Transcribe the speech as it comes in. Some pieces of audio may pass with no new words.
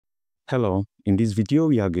Hello, in this video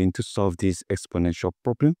we are going to solve this exponential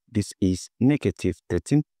problem. This is negative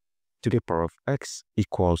 13 to the power of x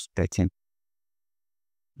equals 13.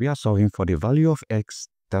 We are solving for the value of x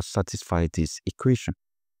that satisfies this equation.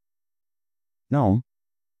 Now,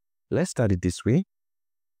 let's start it this way.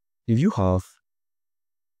 If you have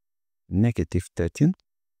negative 13,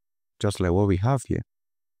 just like what we have here,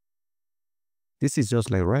 this is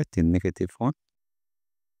just like writing negative 1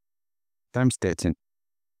 times 13.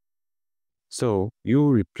 So you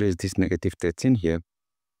replace this negative 13 here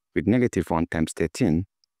with negative 1 times 13.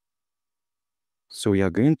 So we are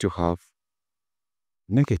going to have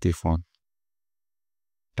negative 1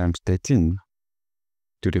 times 13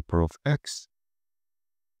 to the power of x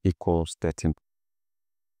equals 13.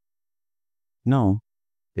 Now,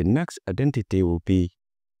 the next identity will be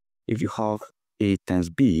if you have a times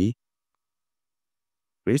b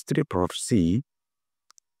raised to the power of c,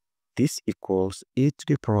 this equals a to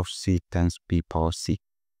the power of c times b power c.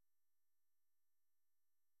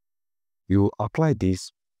 You apply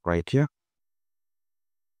this right here.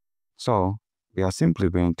 So we are simply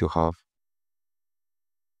going to have,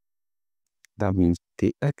 that means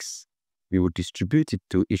the x, we will distribute it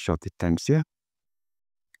to each of the terms here.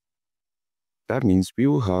 That means we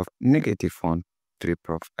will have negative 1 to the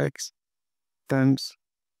power of x times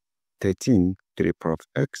 13 to the power of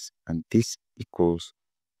x, and this equals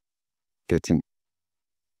 13.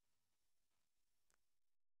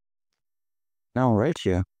 Now right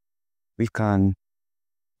here, we can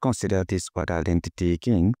consider this other identity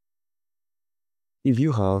again. If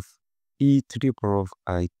you have e to the power of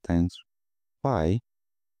I times pi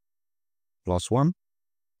plus 1,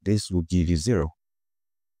 this will give you 0.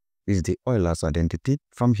 This is the Euler's identity.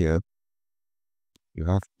 From here, you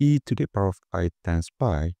have e to the power of I times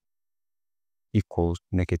pi equals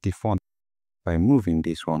negative 1 by moving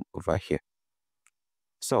this one over here.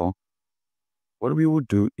 So what we will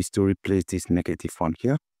do is to replace this negative 1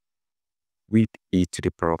 here with e to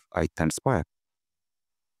the power of I times pi.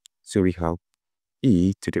 So we have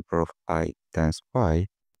e to the power of I times pi,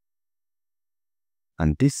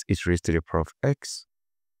 and this is raised to the power of x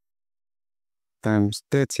times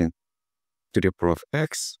 13 to the power of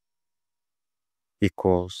x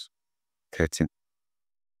equals 13.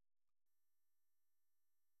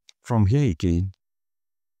 From here again,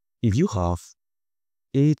 if you have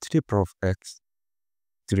a to the power of x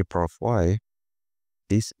to the power of y,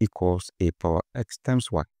 this equals a power x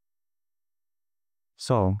times y.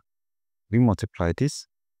 So we multiply this,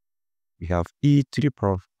 we have e to the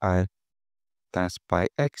power of I times pi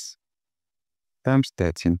x times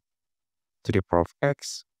 13 to the power of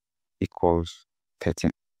x equals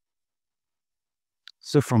 13.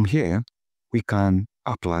 So from here, we can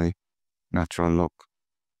apply natural log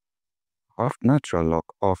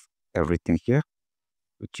of everything here,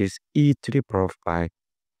 which is e to the power of I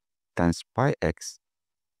times pi x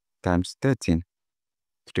times 13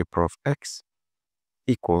 to the power of x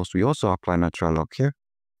equals, we also apply natural log here.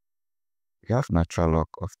 We have natural log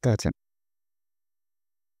of 13.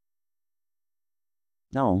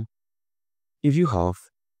 Now, if you have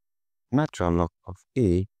natural log of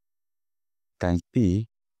a times b,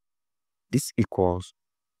 this equals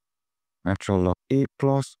natural log a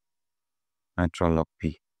plus natural log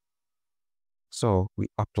b. So we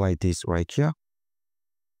apply this right here,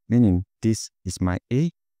 meaning this is my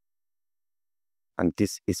a and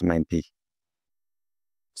this is my b.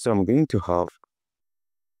 So I'm going to have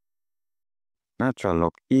natural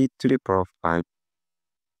log e to the power of I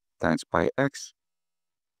times pi x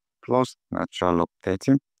plus natural log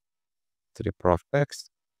 13 to the power of x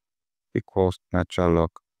equals natural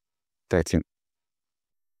log 13.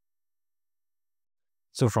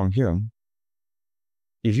 So from here,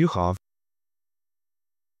 if you have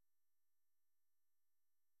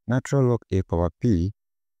natural log a power b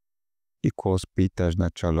equals b times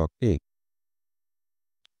natural log a,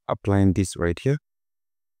 applying this right here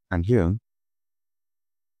and here,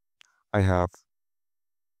 I have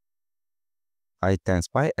I times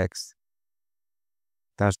pi x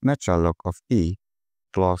times natural log of e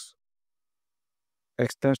plus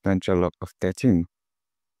x times natural log of 13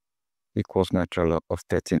 equals natural log of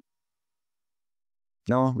 13.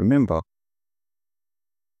 Now remember,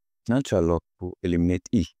 natural log will eliminate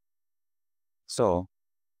e. So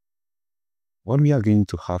what we are going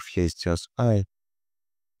to have here is just I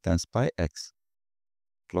times pi x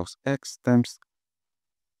plus x times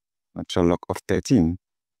natural log of 13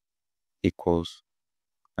 equals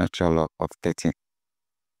natural log of 13.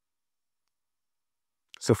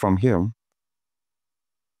 So from here,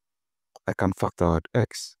 I can factor out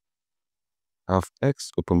x. I have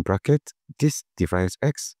x open bracket, this divides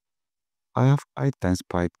x. I have I times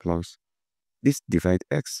pi plus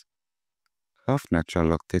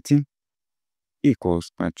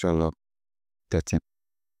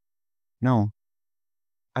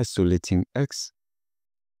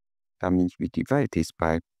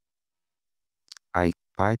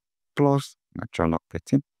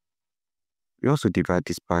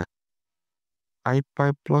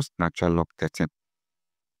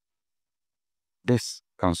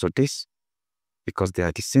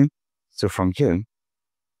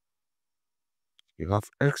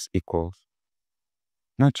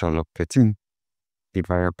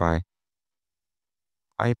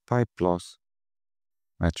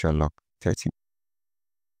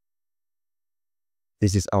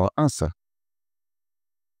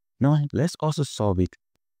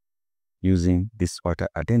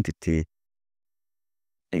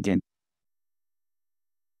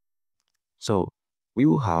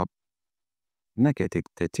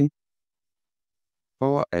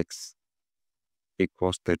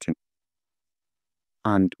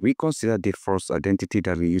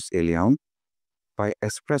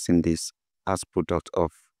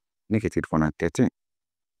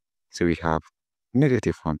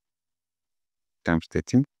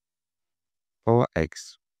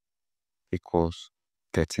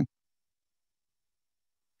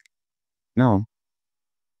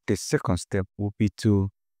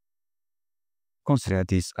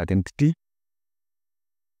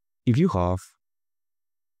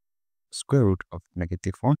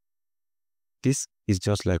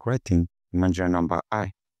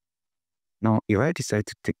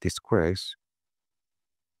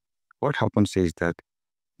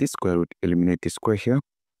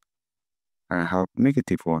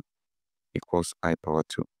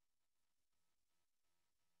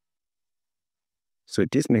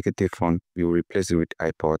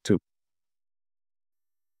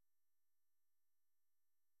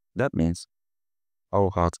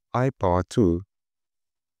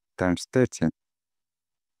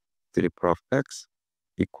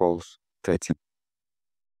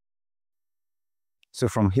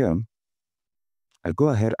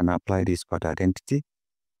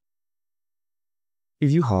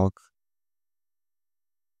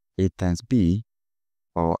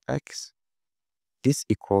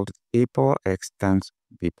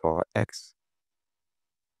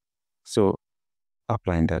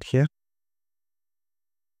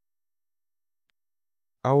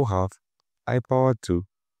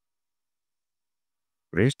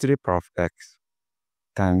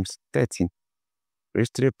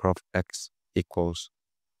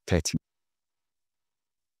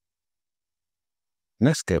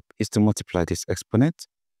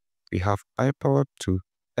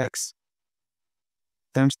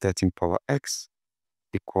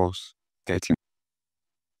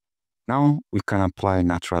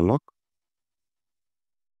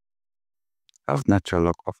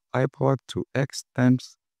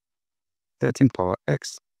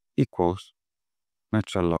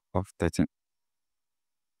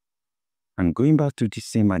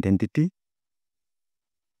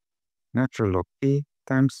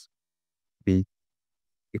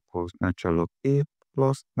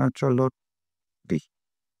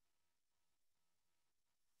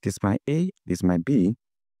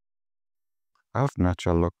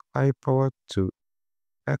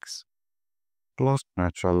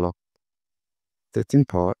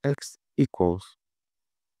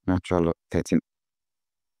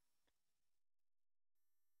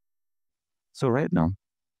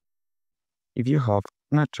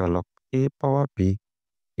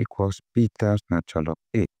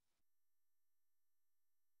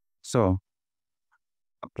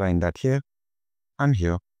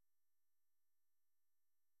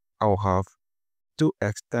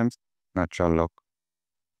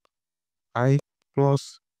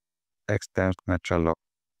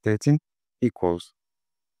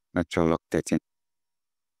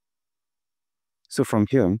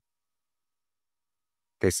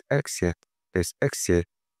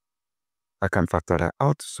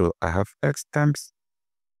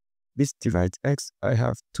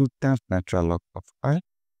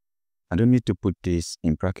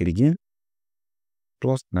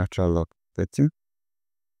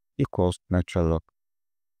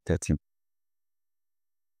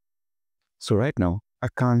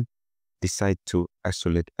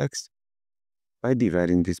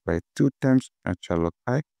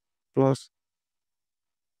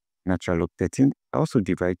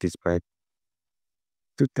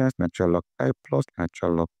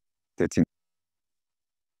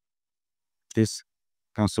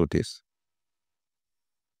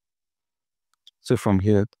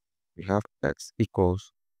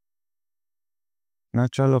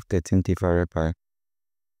natural log 13 divided by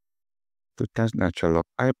 2 times natural log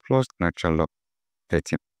I plus natural log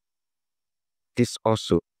 13. This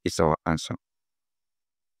also is our answer.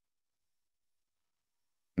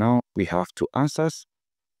 Now we have two answers.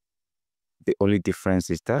 The only difference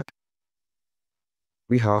is that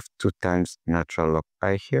we have 2 times natural log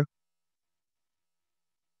I here,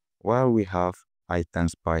 while we have I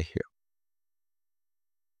times pi here.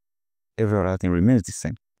 Every other thing remains the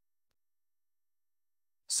same.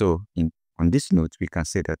 So on this note, we can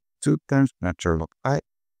say that 2 times natural log I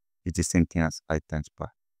is the same thing as I times pi.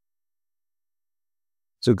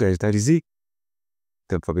 So guys, that is it.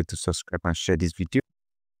 Don't forget to subscribe and share this video.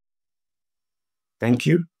 Thank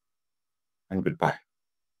you and goodbye.